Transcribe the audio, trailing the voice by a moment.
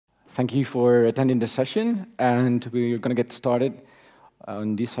Thank you for attending the session, and we're going to get started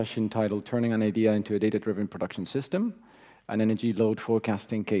on this session titled Turning an Idea into a Data-Driven Production System, an Energy Load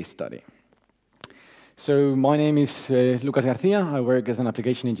Forecasting Case Study. So my name is Lucas Garcia. I work as an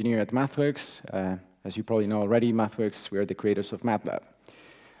application engineer at MathWorks. As you probably know already, MathWorks, we are the creators of MATLAB.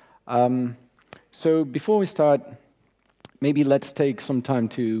 So before we start, maybe let's take some time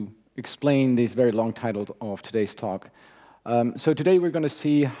to explain this very long title of today's talk. So today we're going to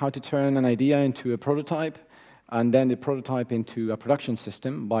see how to turn an idea into a prototype, and then the prototype into a production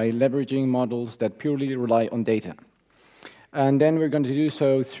system by leveraging models that purely rely on data. And then we're going to do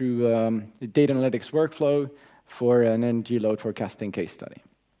so through the data analytics workflow for an energy load forecasting case study.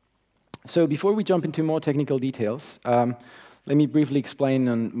 So before we jump into more technical details, let me briefly explain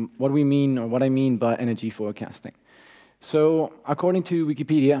on what we mean, or what I mean by energy forecasting. So according to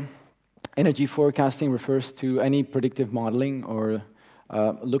Wikipedia, energy forecasting refers to any predictive modeling or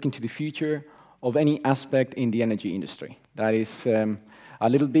looking to the future of any aspect in the energy industry. That is a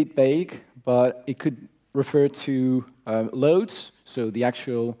little bit vague, but it could refer to loads, so the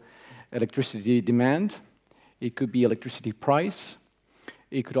actual electricity demand. It could be electricity price.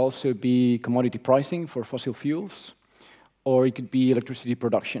 It could also be commodity pricing for fossil fuels. Or it could be electricity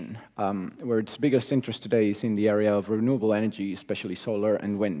production, where its biggest interest today is in the area of renewable energy, especially solar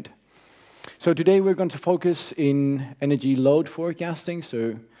and wind. So today we're going to focus in energy load forecasting.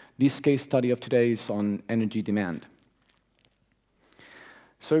 So this case study of today is on energy demand.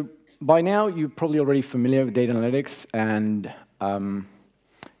 So by now you're probably already familiar with data analytics, and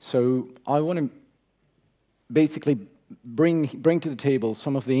so I want to basically bring to the table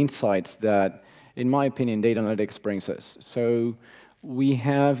some of the insights that, in my opinion, data analytics brings us. So we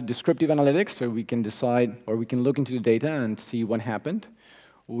have descriptive analytics, so we can decide, or we can look into the data and see what happened.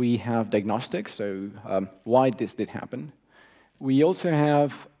 We have diagnostics, so why this did happen. We also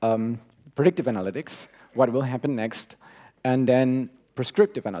have predictive analytics, what will happen next, and then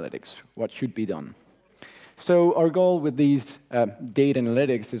prescriptive analytics, what should be done. So our goal with these data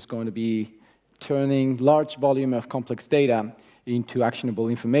analytics is going to be turning large volume of complex data into actionable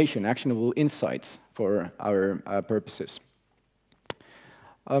information, actionable insights for our purposes.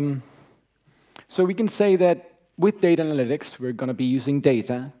 So we can say that with data analytics, we're going to be using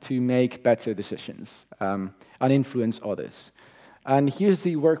data to make better decisions and influence others. And here's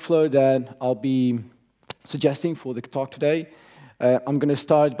the workflow that I'll be suggesting for the talk today. I'm going to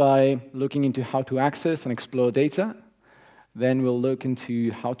start by looking into how to access and explore data. Then we'll look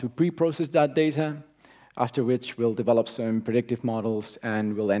into how to pre-process that data, after which we'll develop some predictive models,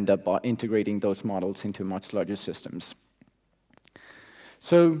 and we'll end up by integrating those models into much larger systems.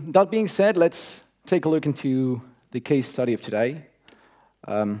 So that being said, let's take a look into the case study of today.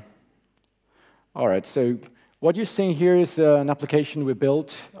 All right, so what you're seeing here is an application we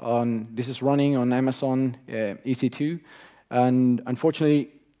built on, this is running on Amazon EC2, and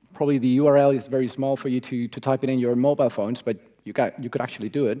unfortunately, probably the URL is very small for you to type it in your mobile phones, but you could actually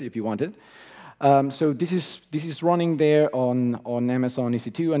do it if you wanted. So this is running there on Amazon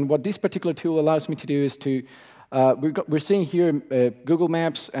EC2, and what this particular tool allows me to do is to we're seeing here Google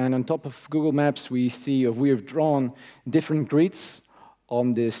Maps, and on top of Google Maps we have drawn different grids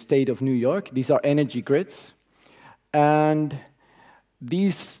on the state of New York. These are energy grids, and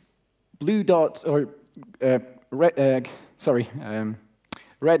these blue dots, or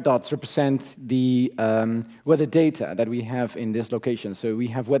red dots represent the weather data that we have in this location. So we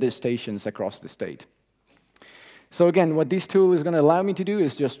have weather stations across the state. So again, what this tool is going to allow me to do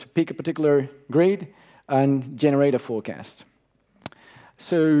is just pick a particular grid and generate a forecast.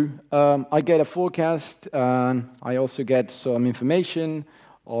 So I get a forecast, and I also get some information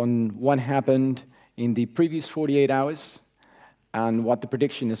on what happened in the previous 48 hours and what the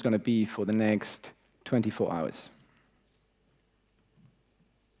prediction is going to be for the next 24 hours.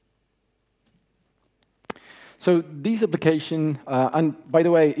 So this application, and by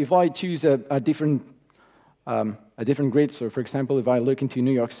the way, if I choose a different grid, so for example, if I look into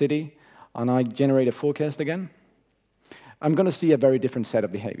New York City and I generate a forecast again, I'm going to see a very different set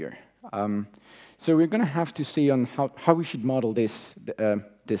of behavior. So we're going to have to see on how we should model this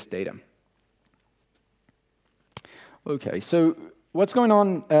data. Okay, so what's going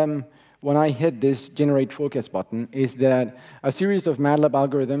on when I hit this Generate Forecast button is that a series of MATLAB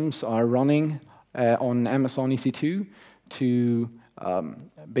algorithms are running on Amazon EC2 to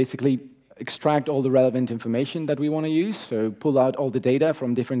basically extract all the relevant information that we want to use, so pull out all the data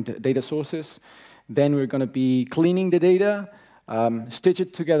from different data sources. Then we're going to be cleaning the data, stitch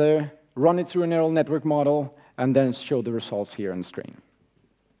it together, run it through a neural network model, and then show the results here on the screen.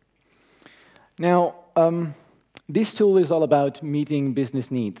 Now, This tool is all about meeting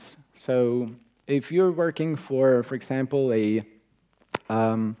business needs. So if you're working for example, a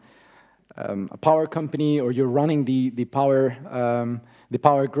power company, or you're running the power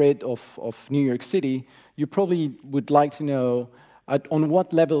grid of New York City, you probably would like to know on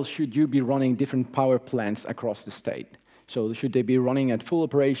what level should you be running different power plants across the state. So should they be running at full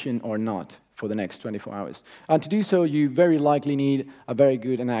operation or not for the next 24 hours? And to do so, you very likely need a very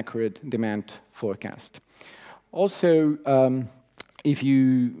good and accurate demand forecast. Also, if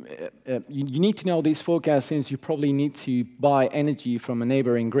you need to know these forecasts, since you probably need to buy energy from a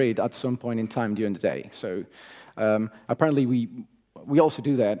neighboring grid at some point in time during the day. So apparently we also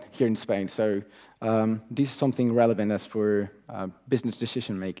do that here in Spain. So this is something relevant as for business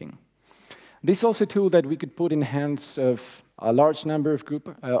decision making. This is also a tool that we could put in the hands of a large number of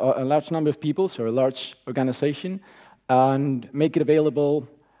people, so a large organization, and make it available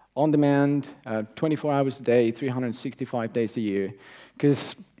on demand, 24 hours a day, 365 days a year,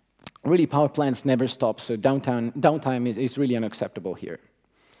 because really power plants never stop, so downtime is really unacceptable here.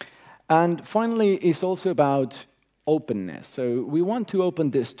 And finally, it's also about openness. So we want to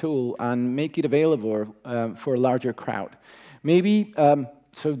open this tool and make it available for a larger crowd. Maybe,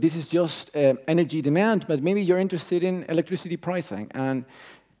 so this is just energy demand, but maybe you're interested in electricity pricing, and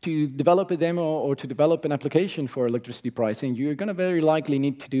to develop a demo or to develop an application for electricity pricing, you're going to very likely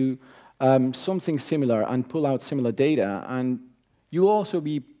need to do something similar and pull out similar data. And you'll also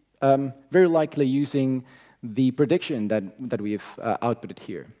be very likely using the prediction that we've outputted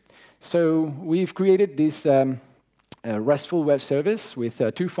here. So we've created this RESTful web service with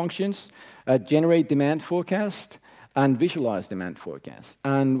two functions, generate demand forecast and visualize demand forecast.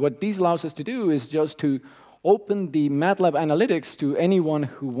 And what this allows us to do is just to open the MATLAB analytics to anyone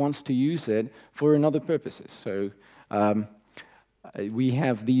who wants to use it for another purposes. So we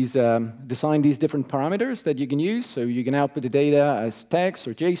have designed these different parameters that you can use. So you can output the data as text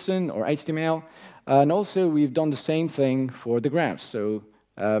or JSON or HTML. And also we've done the same thing for the graphs. So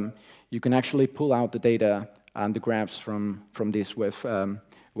you can actually pull out the data and the graphs from this web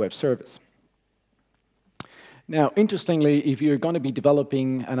service. Now, interestingly, if you're going to be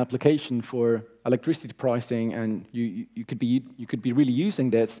developing an application for electricity pricing, and you could be really using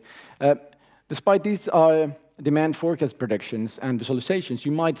this, despite these are demand forecast predictions and visualizations,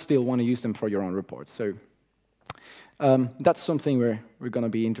 you might still want to use them for your own reports. So that's something we're going to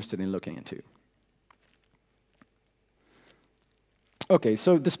be interested in looking into. Okay,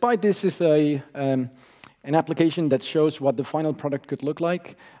 so despite this is an application that shows what the final product could look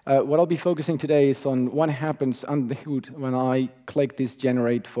like, what I'll be focusing today is on what happens under the hood when I click this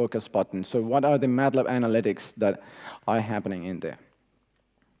Generate Forecast button. So what are the MATLAB analytics that are happening in there?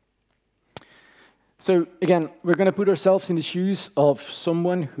 So again, we're going to put ourselves in the shoes of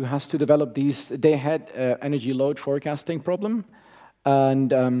someone who has to develop these day-ahead energy load forecasting problem.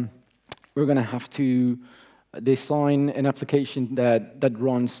 And we're going to have to design an application that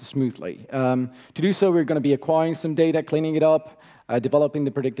runs smoothly. To do so, we're going to be acquiring some data, cleaning it up, developing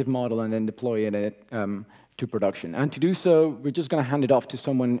the predictive model, and then deploying it to production. And to do so, we're just going to hand it off to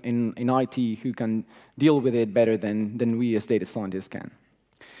someone in IT who can deal with it better than we as data scientists can.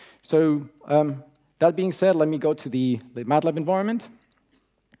 So that being said, let me go to the MATLAB environment.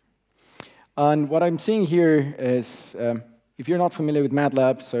 And what I'm seeing here is, if you're not familiar with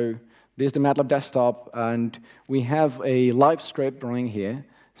MATLAB, so there's the MATLAB desktop, and we have a live script running here.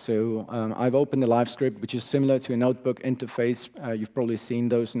 So I've opened the live script, which is similar to a notebook interface. You've probably seen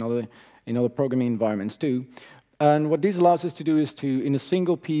those in other programming environments too. And what this allows us to do is to, in a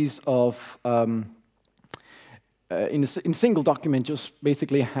single piece of, in a single document, just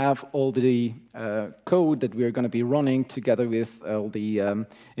basically have all the code that we're going to be running together with all the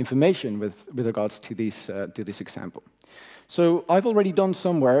information with regards to this example. So I've already done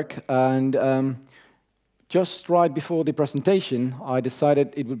some work, and just right before the presentation, I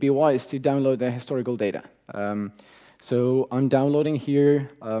decided it would be wise to download the historical data. So I'm downloading here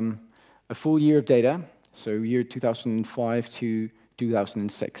a full year of data, so year 2005 to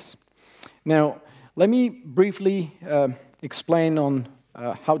 2006. Now, let me briefly explain on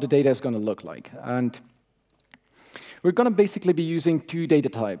how the data is going to look like. And we're going to basically be using two data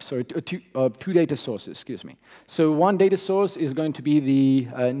types, or two data sources, excuse me. So one data source is going to be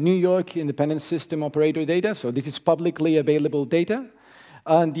the New York Independent System Operator data. So this is publicly available data.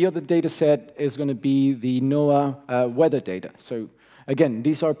 And the other data set is going to be the NOAA weather data. So again,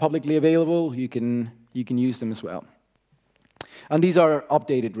 these are publicly available. You can use them as well. And these are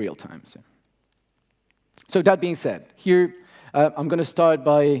updated real time. So that being said, here I'm going to start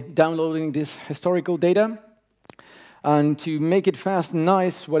by downloading this historical data. And to make it fast and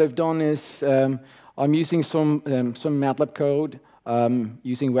nice, what I've done is I'm using some MATLAB code,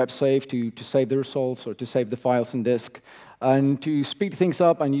 using WebSave to save the results or to save the files on disk. And to speed things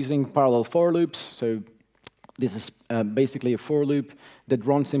up, I'm using parallel for loops. So this is basically a for loop that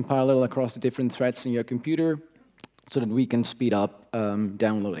runs in parallel across the different threads in your computer so that we can speed up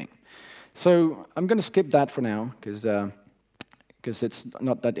downloading. So I'm going to skip that for now, because it's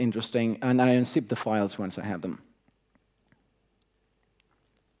not that interesting, and I unzip the files once I have them.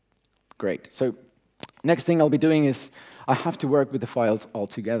 Great. So next thing I'll be doing is I have to work with the files all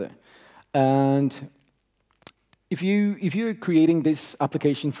together. And if you're creating this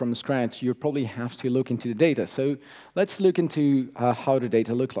application from scratch, you probably have to look into the data. So let's look into how the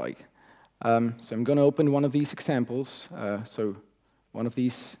data look like. So I'm going to open one of these examples. So one of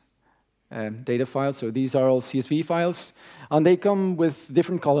these data files. So these are all CSV files, and they come with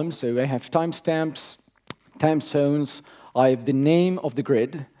different columns. So I have timestamps, time zones. I have the name of the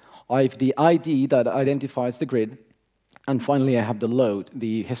grid. I have the ID that identifies the grid, and finally I have the load,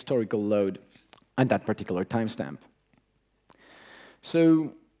 the historical load, at that particular timestamp.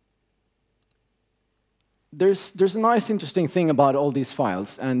 So there's a nice, interesting thing about all these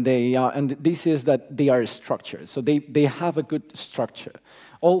files, and this is that they are structured. So they have a good structure.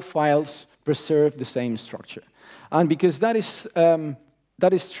 All files preserve the same structure, and because that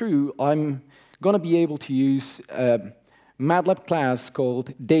is true, I'm going to be able to use a MATLAB class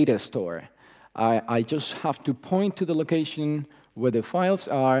called data store. I just have to point to the location where the files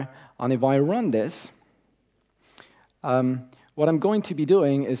are, and if I run this, what I'm going to be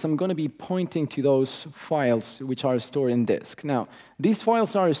doing is I'm going to be pointing to those files which are stored in disk. Now, these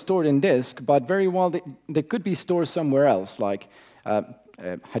files are stored in disk, but very well they could be stored somewhere else, like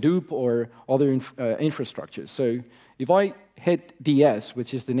Hadoop or other infrastructures. So if I hit ds,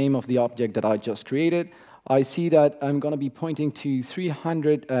 which is the name of the object that I just created, I see that I'm going to be pointing to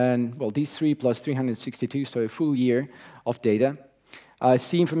 300 and, well, these 3 plus 362, so a full year of data. I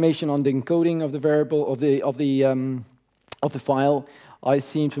see information on the encoding of the variable of the file. I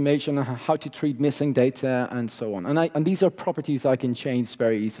see information on how to treat missing data and so on. And these are properties I can change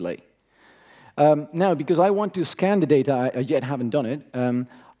very easily. Now, because I want to scan the data, I yet haven't done it.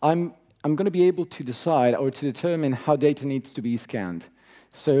 I'm going to be able to decide or to determine how data needs to be scanned.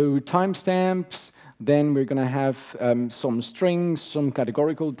 So timestamps. Then we're going to have some strings, some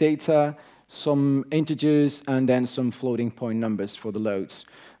categorical data, some integers, and then some floating point numbers for the loads.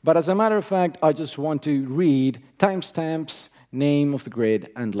 But as a matter of fact, I just want to read timestamps, name of the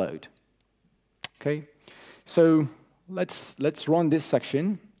grid, and load. Okay, so let's run this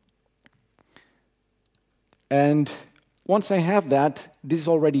section. And once I have that, this is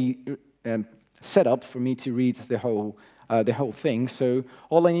already set up for me to read the whole thing. So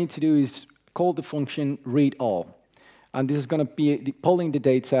all I need to do is call the function readAll. And this is going to be pulling the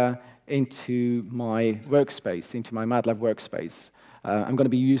data into my workspace, into my MATLAB workspace. I'm going to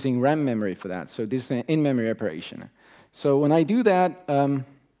be using RAM memory for that. So this is an in-memory operation. So when I do that,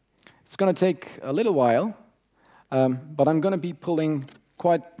 it's going to take a little while, but I'm going to be pulling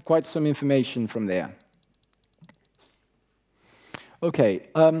quite some information from there. OK.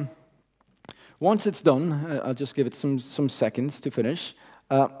 Once it's done, I'll just give it some seconds to finish.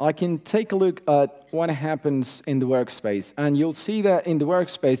 I can take a look at what happens in the workspace. And you'll see that in the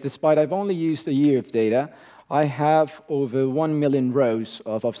workspace, despite I've only used a year of data, I have over 1 million rows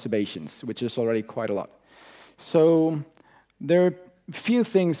of observations, which is already quite a lot. So there are a few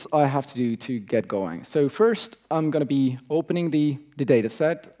things I have to do to get going. So first, I'm going to be opening the data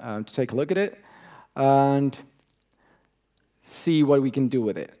set to take a look at it and see what we can do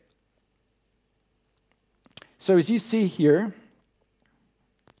with it. So as you see here,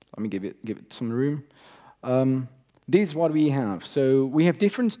 let me give it some room. This is what we have. So we have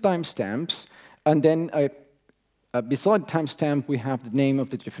different timestamps, and then beside timestamp, we have the name of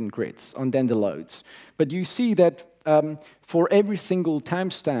the different grids, and then the loads. But you see that for every single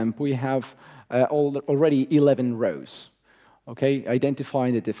timestamp, we have already 11 rows, okay,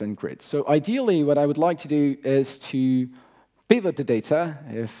 identifying the different grids. So ideally, what I would like to do is to pivot the data,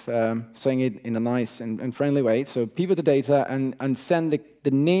 if saying it in a nice and friendly way. So pivot the data and send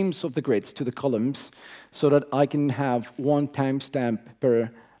the names of the grids to the columns so that I can have one timestamp per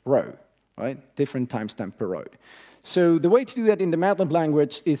row, right? Different timestamp per row. So the way to do that in the MATLAB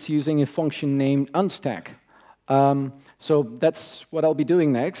language is using a function named unstack. So that's what I'll be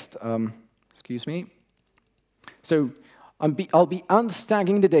doing next. Excuse me. So I'll be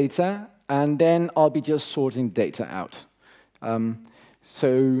unstacking the data, and then I'll be just sorting data out. I'm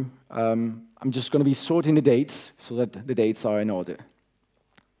just going to be sorting the dates so that the dates are in order.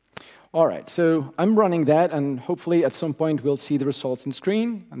 All right, so I'm running that, and hopefully at some point we'll see the results on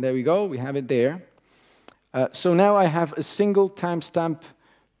screen. And there we go, we have it there. So now I have a single timestamp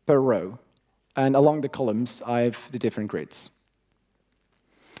per row, and along the columns, I have the different grids.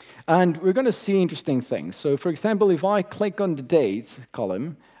 And we're going to see interesting things. So for example, if I click on the date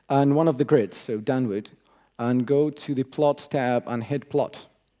column and one of the grids, so downward, and go to the plots tab and hit plot,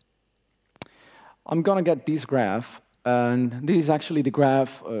 I'm going to get this graph. And this is actually the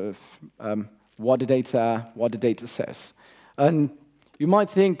graph of what the data says. And you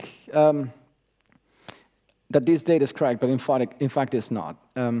might think that this data is correct, but in fact it's not.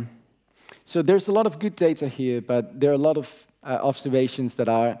 So there's a lot of good data here, but there are a lot of observations that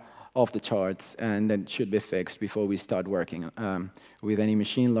are off the charts and that should be fixed before we start working with any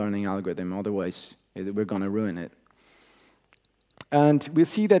machine learning algorithm. Otherwise, we're going to ruin it. And we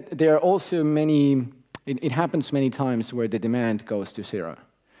see that there are also many. It happens many times where the demand goes to zero.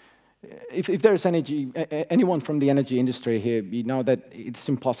 If there's anyone from the energy industry here, you know that it's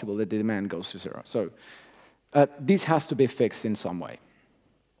impossible that the demand goes to zero. So this has to be fixed in some way.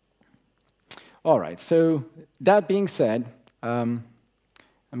 All right, so that being said, I'm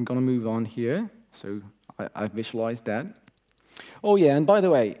going to move on here. So I've visualized that. Oh yeah, and by the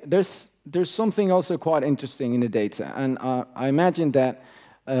way, there's something also quite interesting in the data. And I imagine that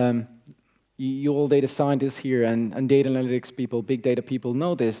you all data scientists here and data analytics people, big data people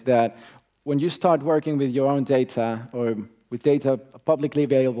know this, that when you start working with your own data or with data publicly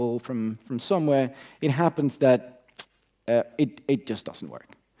available from somewhere, it happens that it just doesn't work.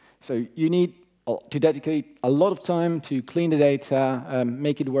 So you need to dedicate a lot of time to clean the data,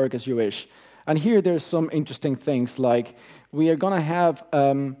 make it work as you wish. And here there's some interesting things, like we are going to have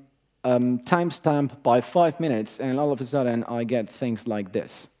timestamp by 5 minutes, and all of a sudden I get things like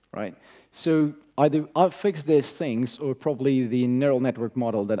this, right? So either I'll fix these things, or probably the neural network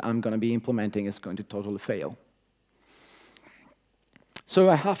model that I'm going to be implementing is going to totally fail. So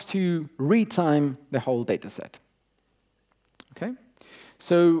I have to retime the whole data set. Okay?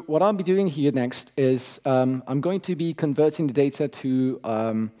 So what I'll be doing here next is I'm going to be converting the data to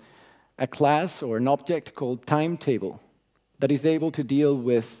a class or an object called timetable that is able to deal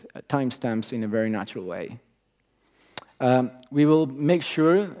with timestamps in a very natural way. We will make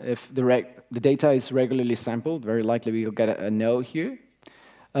sure if the data is regularly sampled. Very likely we'll get a no here.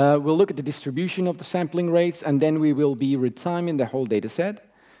 We'll look at the distribution of the sampling rates, and then we will be retiming the whole data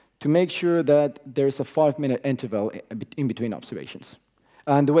set to make sure that there's a 5-minute interval in between observations.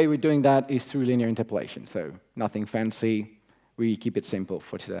 And the way we're doing that is through linear interpolation, so nothing fancy. We keep it simple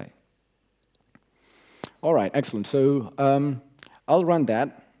for today. All right, excellent. So I'll run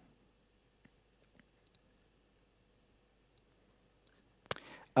that.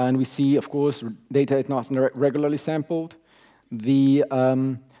 And we see, of course, data is not regularly sampled. The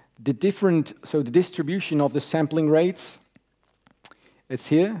distribution of the sampling rates is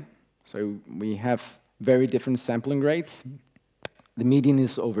here. So we have very different sampling rates. The median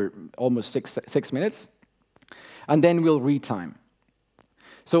is over almost six minutes. And then we'll retime.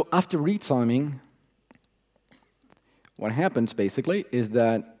 So after retiming, what happens basically is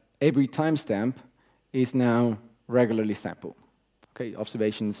that every timestamp is now regularly sampled. Okay,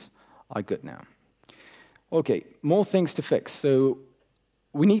 observations are good now. Okay, more things to fix. So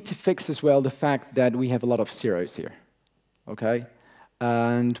we need to fix as well the fact that we have a lot of zeros here. Okay,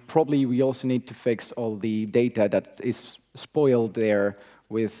 and probably we also need to fix all the data that is spoiled there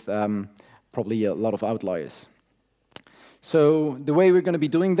with probably a lot of outliers. So the way we're going to be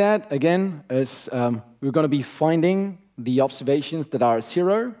doing that, again, is we're going to be finding the observations that are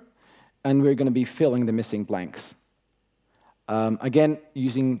zero, and we're going to be filling the missing blanks. Again,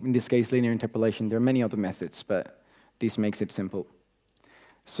 using, in this case, linear interpolation. There are many other methods, but this makes it simple.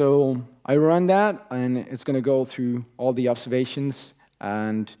 So I run that, and it's going to go through all the observations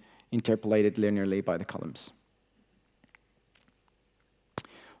and interpolate it linearly by the columns.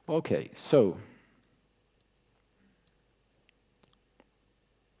 Okay, so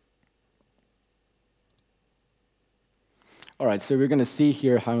all right, so we're going to see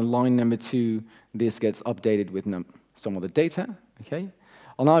here how in line number 2, this gets updated with some of the data. Okay,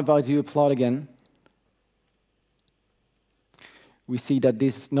 and now if I do a plot again, we see that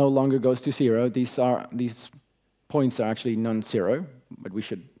this no longer goes to 0. These points are actually non-zero, but we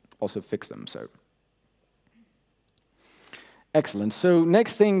should also fix them. So excellent. So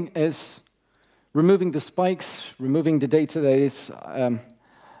next thing is removing the spikes, removing the data that is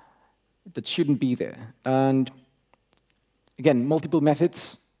that shouldn't be there. And again, multiple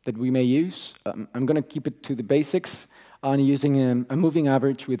methods that we may use. I'm going to keep it to the basics on using a moving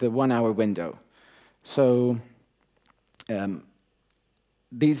average with a 1-hour window. So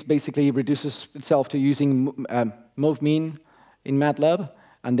this basically reduces itself to using move mean in MATLAB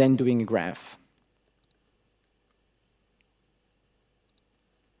and then doing a graph.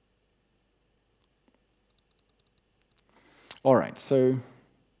 All right, so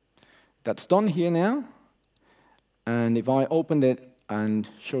that's done here now. And if I open it and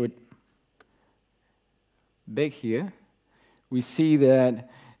show it big here, we see that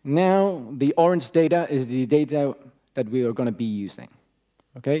now the orange data is the data that we are going to be using.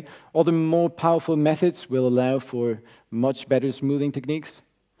 Okay? All the more powerful methods will allow for much better smoothing techniques.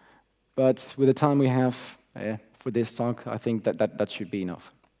 But with the time we have for this talk, I think that should be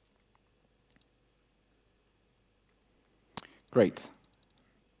enough. Great.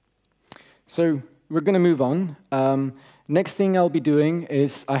 So we're going to move on. Next thing I'll be doing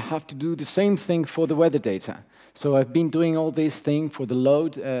is I have to do the same thing for the weather data. So I've been doing all these things for the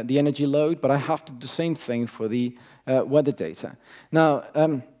load, the energy load, but I have to do the same thing for the weather data. Now,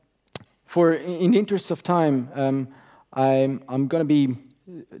 in the interest of time, I'm going to be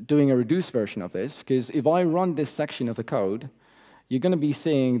doing a reduced version of this, because if I run this section of the code, you're going to be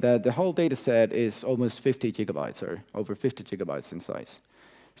seeing that the whole data set is almost 50 gigabytes, or over 50 gigabytes in size.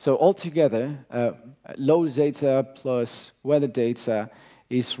 So altogether, load data plus weather data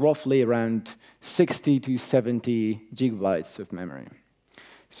is roughly around 60 to 70 gigabytes of memory.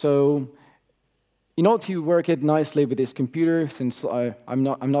 So in order to work it nicely with this computer, since I'm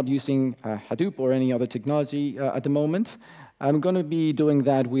not using Hadoop or any other technology at the moment, I'm going to be doing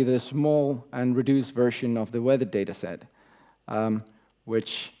that with a small and reduced version of the weather data set,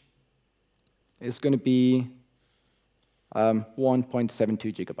 which is going to be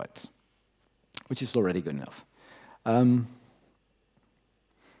 1.72 gigabytes, which is already good enough.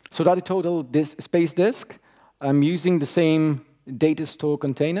 So that total this space disk, I'm using the same data store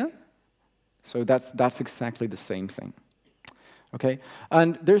container. So that's exactly the same thing. Okay,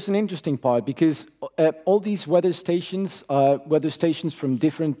 and there's an interesting part, because all these weather stations are weather stations from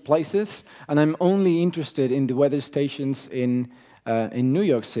different places, and I'm only interested in the weather stations in New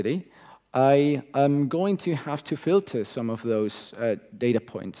York City. I am going to have to filter some of those data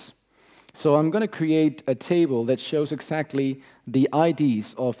points. So I'm going to create a table that shows exactly the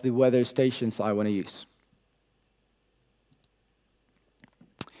IDs of the weather stations I want to use.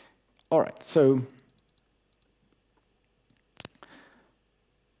 All right, so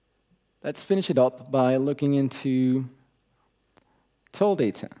let's finish it up by looking into toll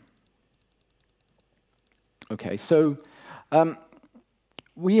data. Okay, so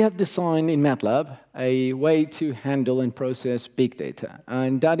we have designed in MATLAB a way to handle and process big data,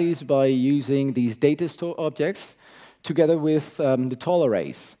 and that is by using these data store objects together with the toll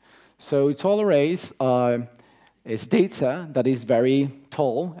arrays. So toll arrays is data that is very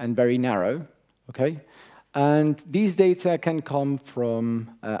tall and very narrow, okay? And these data can come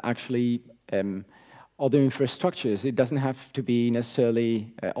from actually other infrastructures. It doesn't have to be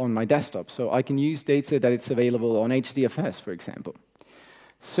necessarily on my desktop. So I can use data that is available on HDFS, for example.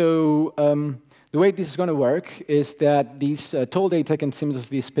 So the way this is going to work is that these toll data can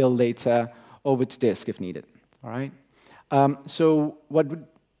seamlessly spill data over to disk if needed. All right. So what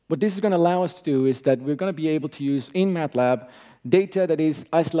this is going to allow us to do is that we're going to be able to use in MATLAB data that is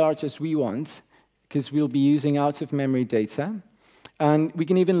as large as we want, because we'll be using out-of-memory data, and we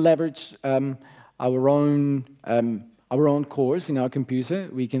can even leverage our own cores in our computer.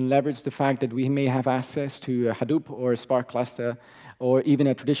 We can leverage the fact that we may have access to a Hadoop or a Spark cluster, or even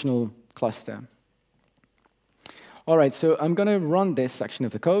a traditional cluster. All right, so I'm going to run this section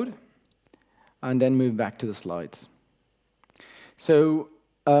of the code, and then move back to the slides. So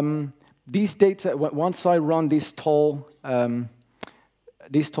these data, once I run this toll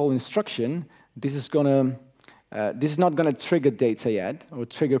instruction, this is not going to trigger data yet, or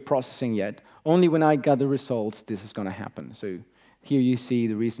trigger processing yet. Only when I get the results, this is going to happen. So here you see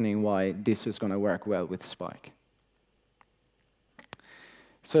the reasoning why this is going to work well with Spike.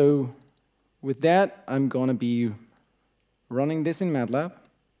 So with that, I'm going to be running this in MATLAB.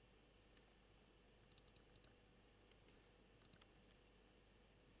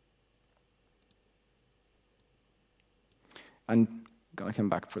 And I'm going to come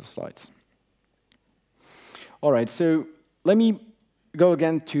back for the slides. All right, so let me go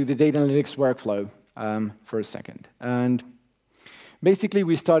again to the data analytics workflow for a second. And basically,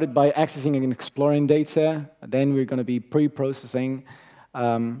 we started by accessing and exploring data. Then we're going to be pre-processing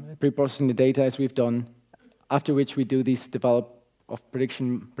the data as we've done, after which we do these develop of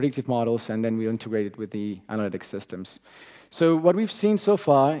predictive models, and then we integrate it with the analytics systems. So what we've seen so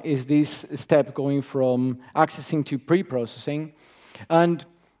far is this step going from accessing to pre-processing. And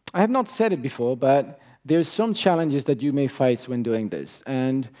I have not said it before, but there's some challenges that you may face when doing this.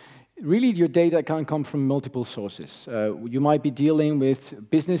 And really, your data can come from multiple sources. You might be dealing with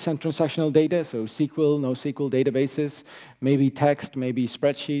business and transactional data, so SQL, NoSQL databases, maybe text, maybe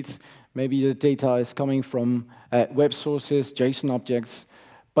spreadsheets. Maybe the data is coming from web sources, JSON objects.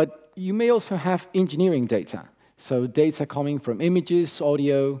 But you may also have engineering data, so data coming from images,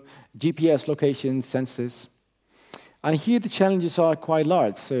 audio, GPS locations, sensors. And here the challenges are quite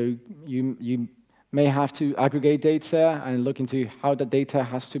large. So you may have to aggregate data and look into how the data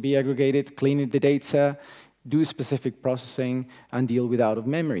has to be aggregated, clean the data, do specific processing, and deal with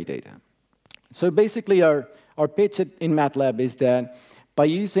out-of-memory data. So basically, our pitch in MATLAB is that by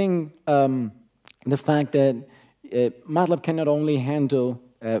using the fact that MATLAB can not only handle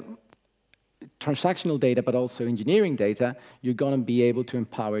transactional data, but also engineering data, you're going to be able to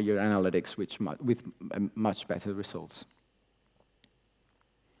empower your analytics with much better results.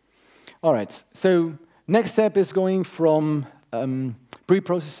 All right, so next step is going from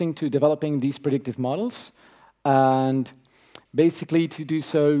pre-processing to developing these predictive models. And basically, to do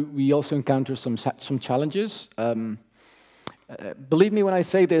so, we also encounter some challenges. Believe me when I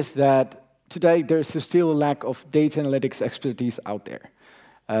say this, that today there's still a lack of data analytics expertise out there.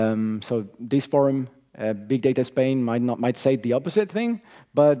 So this forum, Big Data Spain, might say the opposite thing,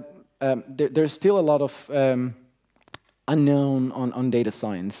 but there's still a lot of unknown on data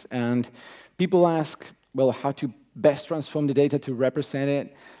science. And people ask, well, how to best transform the data to represent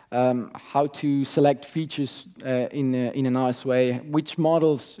it, how to select features in a nice way, which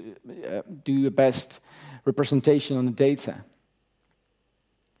models do the best representation on the data.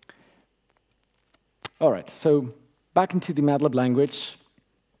 All right, so back into the MATLAB language.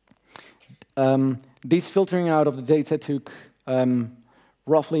 This filtering out of the data took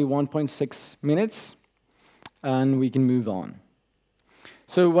roughly 1.6 minutes, and we can move on.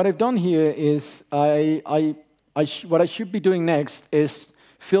 So what I've done here is what I should be doing next is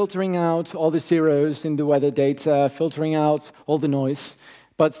filtering out all the zeros in the weather data, filtering out all the noise.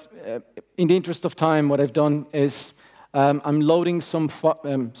 But in the interest of time, what I've done is I'm loading some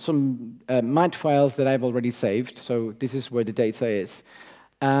MAT files that I've already saved. So this is where the data is.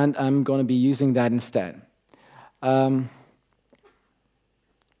 And I'm going to be using that instead.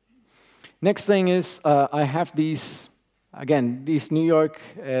 Next thing is I have these New York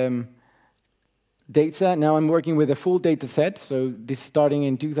data. Now I'm working with a full data set. So this is starting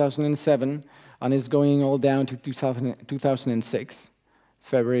in 2007, and it's going all down to 2006,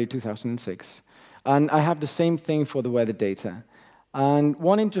 February 2006. And I have the same thing for the weather data. And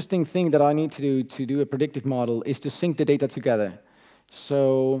one interesting thing that I need to do a predictive model is to sync the data together.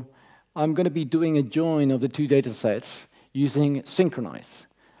 So I'm going to be doing a join of the two data sets using synchronize.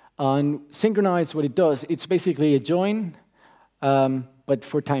 And synchronize, what it does, it's basically a join, but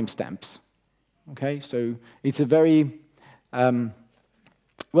for timestamps. Okay, so it's a very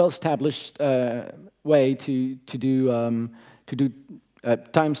well-established way to do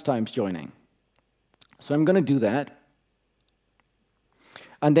timestamps joining. So I'm going to do that.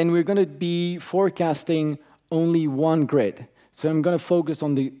 And then we're going to be forecasting only one grid. So I'm going to focus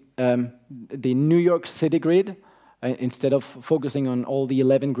on the New York City grid instead of focusing on all the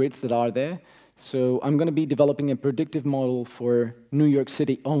 11 grids that are there. So I'm going to be developing a predictive model for New York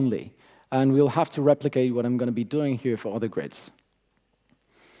City only. And we'll have to replicate what I'm going to be doing here for other grids.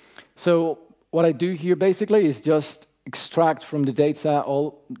 So what I do here basically is just extract from the data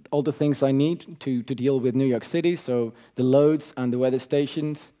all the things I need to deal with New York City, so the loads and the weather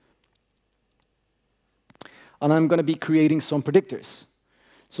stations. And I'm going to be creating some predictors.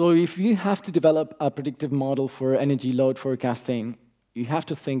 So if you have to develop a predictive model for energy load forecasting, you have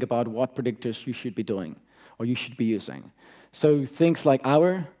to think about what predictors you should be doing or you should be using. So things like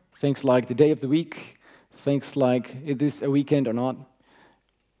hour, things like the day of the week, things like is this a weekend or not?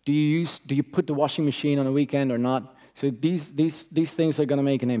 Do you put the washing machine on a weekend or not? So these things are going to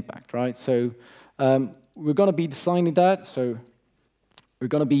make an impact, right? So we're going to be designing that. So we're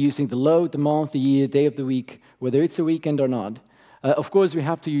going to be using the load, the month, the year, day of the week, whether it's a weekend or not. Of course, we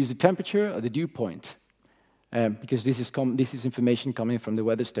have to use the temperature or the dew point, because this is information coming from the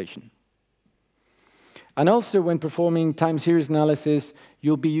weather station. And also, when performing time series analysis,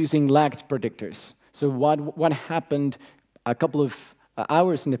 you'll be using lagged predictors. So what happened a couple of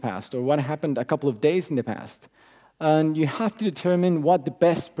hours in the past, or what happened a couple of days in the past. And you have to determine what the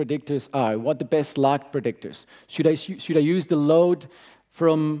best predictors are, what the best lagged predictors. Should I use the load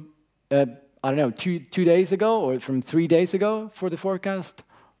from, I don't know, two days ago or from 3 days ago for the forecast?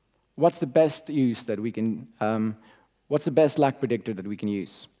 What's the best use that we can, what's the best lag predictor that we can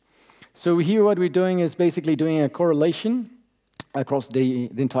use? So here what we're doing is basically doing a correlation across the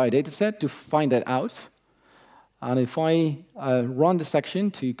entire data set to find that out. And if I run the section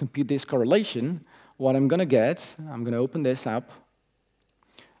to compute this correlation, what I'm going to get, I'm going to open this up.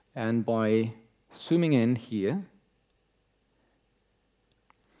 And by zooming in here,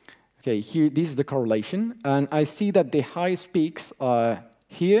 okay, here, this is the correlation. And I see that the highest peaks are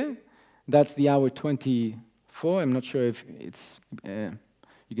here. That's the hour 24. I'm not sure if it's,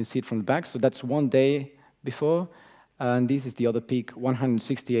 you can see it from the back. So that's 1 day before. And this is the other peak,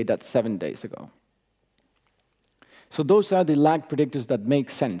 168, that's 7 days ago. So those are the lag predictors that make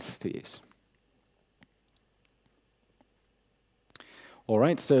sense to use. All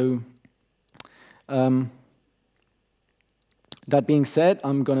right, so that being said,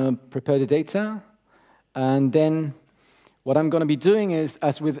 I'm going to prepare the data. And then what I'm going to be doing is,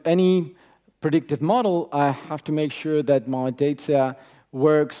 as with any predictive model, I have to make sure that my data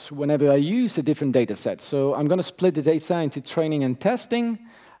works whenever I use a different data set. So I'm going to split the data into training and testing.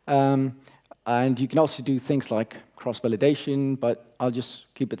 And you can also do things like cross-validation, but I'll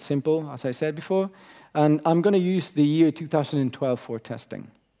just keep it simple, as I said before. And I'm going to use the year 2012 for testing.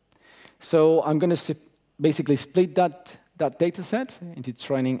 So I'm going to basically split that data set into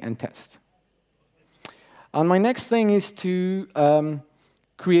training and test. And my next thing is to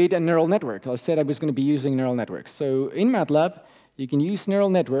create a neural network. I said I was going to be using neural networks. So in MATLAB, you can use neural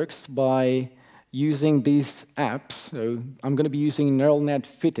networks by using these apps. So I'm going to be using neural net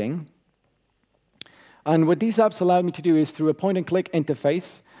fitting. And what these apps allow me to do is, through a point-and-click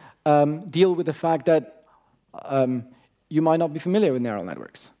interface, deal with the fact that you might not be familiar with neural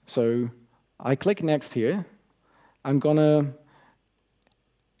networks. So I click Next here. I'm going to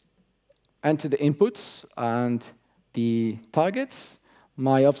enter the inputs and the targets.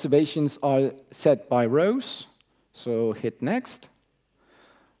 My observations are set by rows, so hit Next.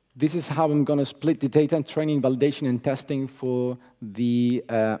 This is how I'm going to split the data and training, validation, and testing for the,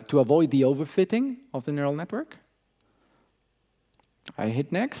 to avoid the overfitting of the neural network. I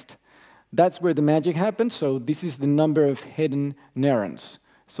hit Next. That's where the magic happens. So this is the number of hidden neurons.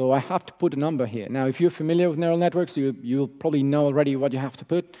 So I have to put a number here. Now, if you're familiar with neural networks, you'll probably know already what you have to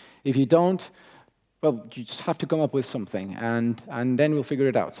put. If you don't, well, you just have to come up with something, and then we'll figure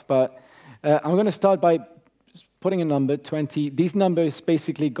it out. But I'm going to start by putting a number, 20. This number is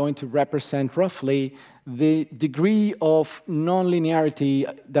basically going to represent roughly the degree of nonlinearity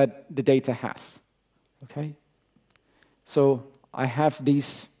that the data has. Okay? So I have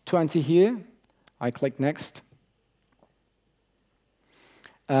these 20 here. I click Next.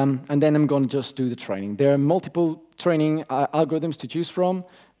 And then I'm going to just do the training. There are multiple training algorithms to choose from,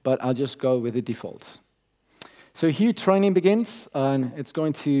 but I'll just go with the defaults. So here training begins, and it's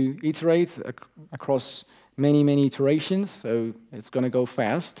going to iterate across many, many iterations, so it's going to go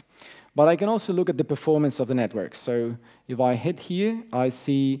fast. But I can also look at the performance of the network. So if I hit here, I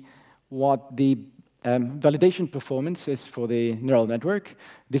see what the validation performance is for the neural network.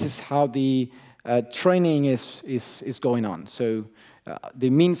 This is how the training is going on. So the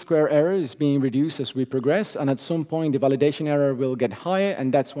mean square error is being reduced as we progress, and at some point the validation error will get higher,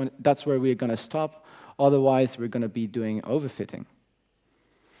 and that's where we're going to stop. Otherwise, we're going to be doing overfitting.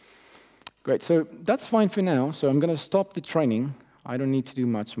 Great, so that's fine for now. So I'm going to stop the training. I don't need to do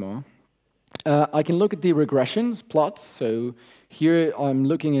much more. I can look at the regression plot. So here I'm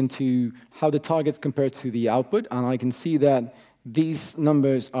looking into how the targets compare to the output, and I can see that these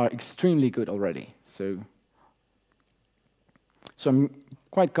numbers are extremely good already. So I'm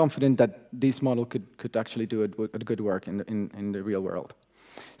quite confident that this model could actually do a good work in the real world.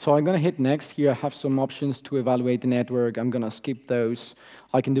 So I'm going to hit Next. Here I have some options to evaluate the network. I'm going to skip those.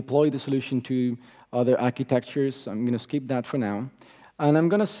 I can deploy the solution to other architectures. I'm going to skip that for now. And I'm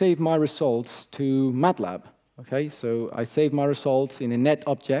going to save my results to MATLAB. Okay, so I save my results in a net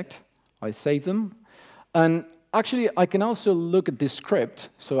object. I save them. And actually, I can also look at this script.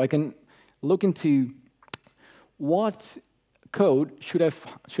 So I can look into what code should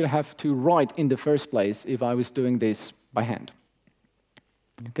I have to write in the first place if I was doing this by hand.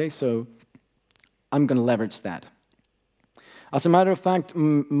 Okay, so I'm going to leverage that. As a matter of fact,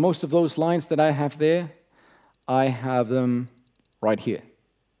 most of those lines that I have there, I have them right here.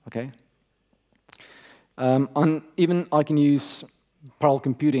 Okay. And even I can use parallel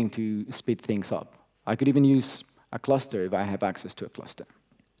computing to speed things up. I could even use a cluster if I have access to a cluster.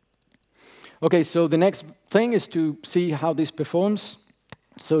 Okay, so the next thing is to see how this performs.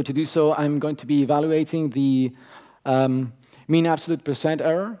 So to do so, I'm going to be evaluating the mean absolute percent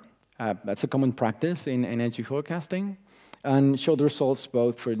error. That's a common practice in energy forecasting, and show the results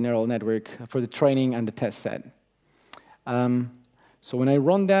both for the neural network, for the training and the test set. So when I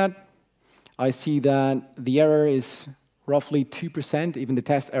run that, I see that the error is roughly 2%. Even the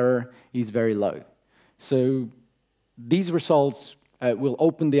test error is very low. So these results will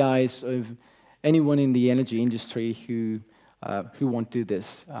open the eyes of anyone in the energy industry who want to do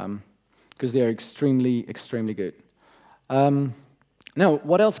this, because they are extremely, extremely good. Now,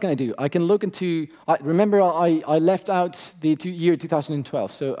 what else can I do? I can look into, remember I left out the year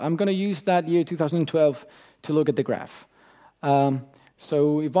 2012, so I'm going to use that year 2012 to look at the graph.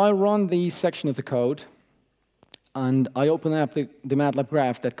 So if I run the section of the code, and I open up the MATLAB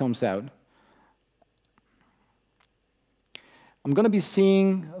graph that comes out, I'm going to be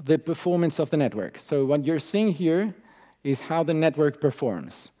seeing the performance of the network. So what you're seeing here is how the network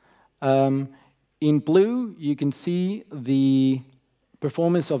performs. In blue, you can see the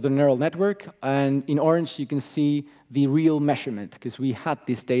performance of the neural network, and in orange, you can see the real measurement, because we had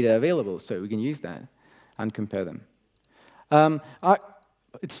this data available, so we can use that and compare them.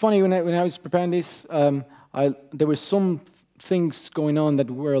 It's funny, when I was preparing this, there were some things going on that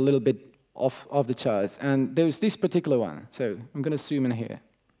were a little bit off the charts, and there was this particular one, so I'm going to zoom in here.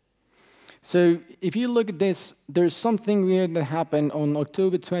 So if you look at this, there's something weird that happened on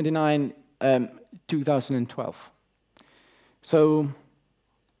October 29, 2012. So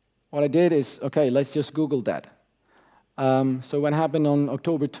what I did is, okay, let's just Google that. So what happened on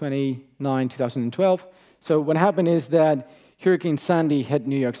October 29, 2012? So what happened is that Hurricane Sandy hit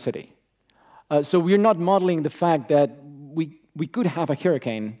New York City. So we're not modeling the fact that we could have a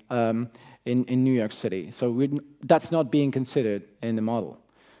hurricane in New York City. So that's not being considered in the model.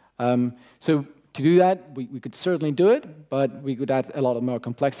 So to do that, we could certainly do it, but we could add a lot more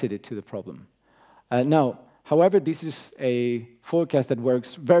complexity to the problem. Now, however, this is a forecast that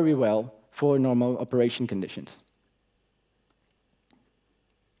works very well for normal operation conditions.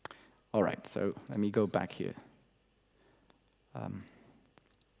 All right, so let me go back here.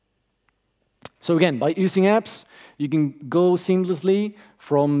 So again, by using apps, you can go seamlessly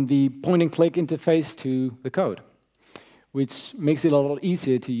from the point-and-click interface to the code, which makes it a lot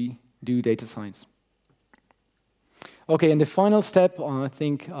easier to do data science. Okay, and the final step, I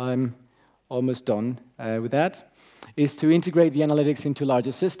think I'm almost done with that, is to integrate the analytics into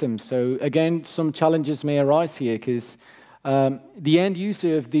larger systems. So again, some challenges may arise here, because the end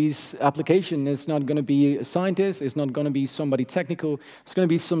user of this application is not going to be a scientist, it's not going to be somebody technical, it's going to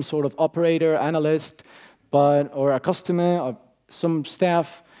be some sort of operator, analyst, or a customer, or some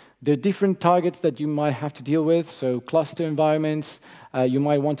staff. There are different targets that you might have to deal with, so cluster environments, you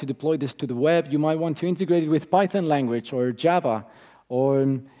might want to deploy this to the web, you might want to integrate it with Python language or Java,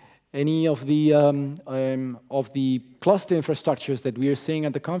 or any of the cluster infrastructures that we are seeing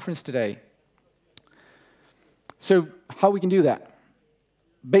at the conference today. So how we can do that?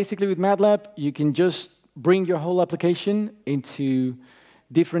 Basically, with MATLAB, you can just bring your whole application into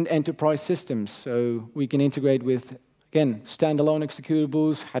different enterprise systems. So we can integrate with, again, standalone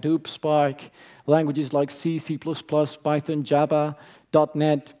executables, Hadoop, Spark, languages like C, C++, Python, Java,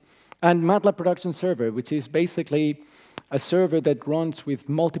 .NET, and MATLAB Production Server, which is basically a server that runs with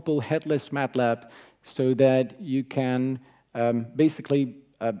multiple headless MATLAB, so that you can basically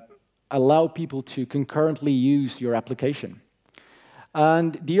allow people to concurrently use your application.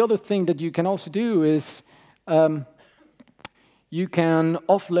 And the other thing that you can also do is you can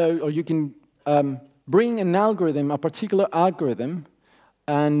offload, or you can bring an algorithm, a particular algorithm,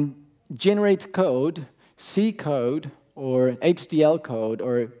 and generate code, C code, or HDL code,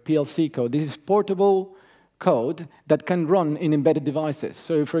 or PLC code. This is portable code that can run in embedded devices.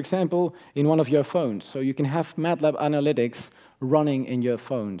 So for example, in one of your phones. So you can have MATLAB analytics running in your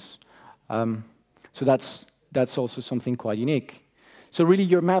phones. So that's also something quite unique. So really,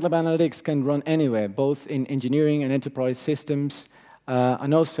 your MATLAB analytics can run anywhere, both in engineering and enterprise systems,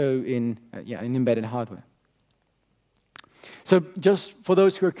 and also in embedded hardware. So just for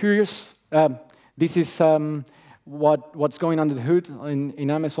those who are curious, this is what's going under the hood in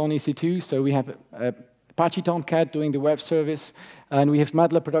Amazon EC2. So we have Apache Tomcat doing the web service, and we have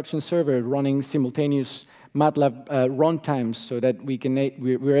MATLAB Production Server running simultaneous MATLAB runtimes, so that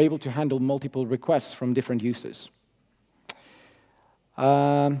we're able to handle multiple requests from different users.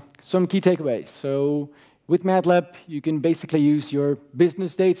 Some key takeaways. So with MATLAB, you can basically use your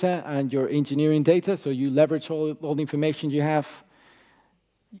business data and your engineering data, so you leverage all the information you have.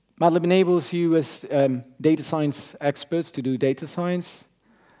 MATLAB enables you as data science experts to do data science.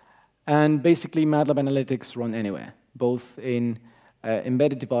 And basically, MATLAB analytics run anywhere, both in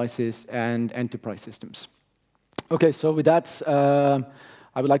embedded devices and enterprise systems. Okay, so with that,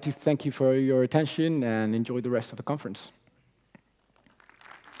 I would like to thank you for your attention and enjoy the rest of the conference.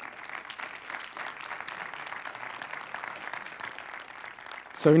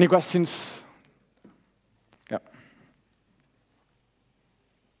 So any questions? Yeah.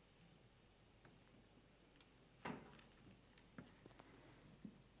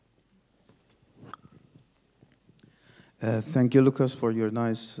 Thank you, Lucas, for your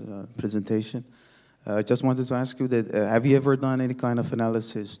nice presentation. I just wanted to ask you that, have you ever done any kind of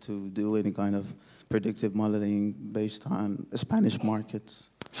analysis to do any kind of predictive modeling based on Spanish markets?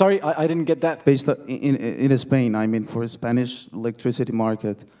 Sorry, I didn't get that. Based on, in Spain, I mean, for Spanish electricity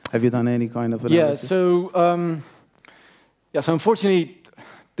market, have you done any kind of analysis? Yeah, so unfortunately,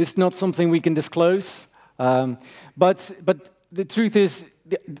 this is not something we can disclose. But the truth is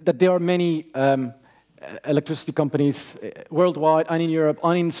that there are many electricity companies worldwide and in Europe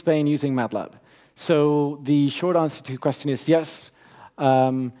and in Spain using MATLAB. So the short answer to your question is yes.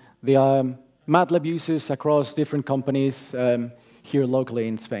 There are MATLAB users across different companies here locally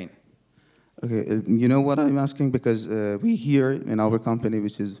in Spain. Okay, you know what I'm asking? Because we here in our company,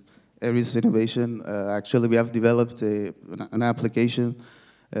 which is Aries Innovation, actually we have developed an application,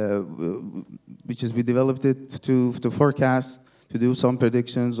 which is we developed it to forecast, to do some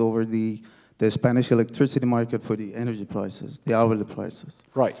predictions over the Spanish electricity market for the energy prices, the hourly prices.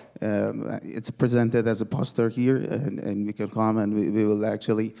 Right. It's presented as a poster here, and we can come and we will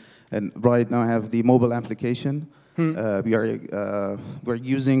actually, and right now have the mobile application. We're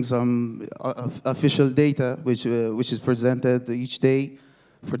using some official data, which is presented each day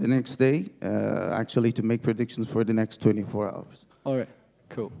for the next day, actually to make predictions for the next 24 hours. All right,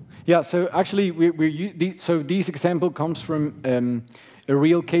 cool. Yeah, so actually, this example comes from a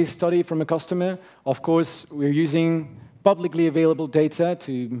real case study from a customer. Of course, we're using publicly available data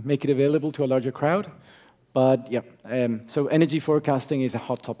to make it available to a larger crowd. But yeah, so energy forecasting is a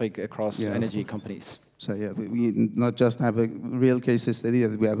hot topic across energy companies. So yeah, we not just have a real case study,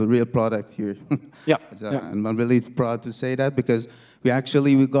 we have a real product here. And I'm really proud to say that, because we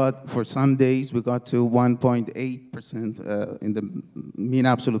got, for some days, we got to 1.8% in the mean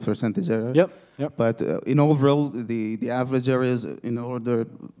absolute percentage error. But in overall, the average error is in order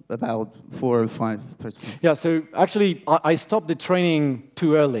about 4 or 5%. Yeah, so actually, I stopped the training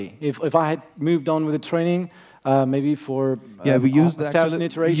too early. If I had moved on with the training, maybe for we used 1,000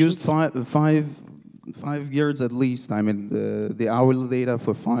 iterations. We used 5 years at least. I mean, the hourly data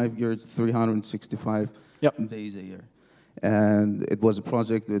for 5 years, 365 days a year. And it was a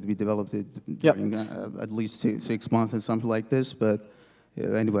project that we developed it during at least 6 months and something like this. But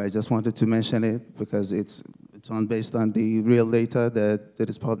anyway, I just wanted to mention it because it's based on the real data that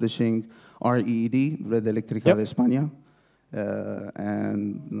is publishing REED, Red Eléctrica de España.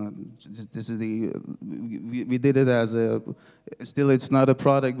 And this is we did it as still it's not a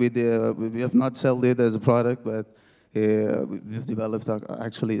product, we have not sold it as a product, but we've developed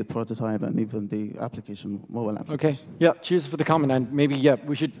actually the prototype and even the application, mobile application. Okay, yeah, cheers for the comment, and maybe,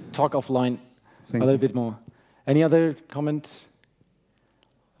 we should talk offline a little bit more. Any other comments?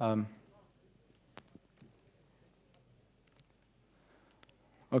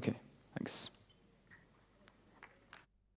 Okay, thanks.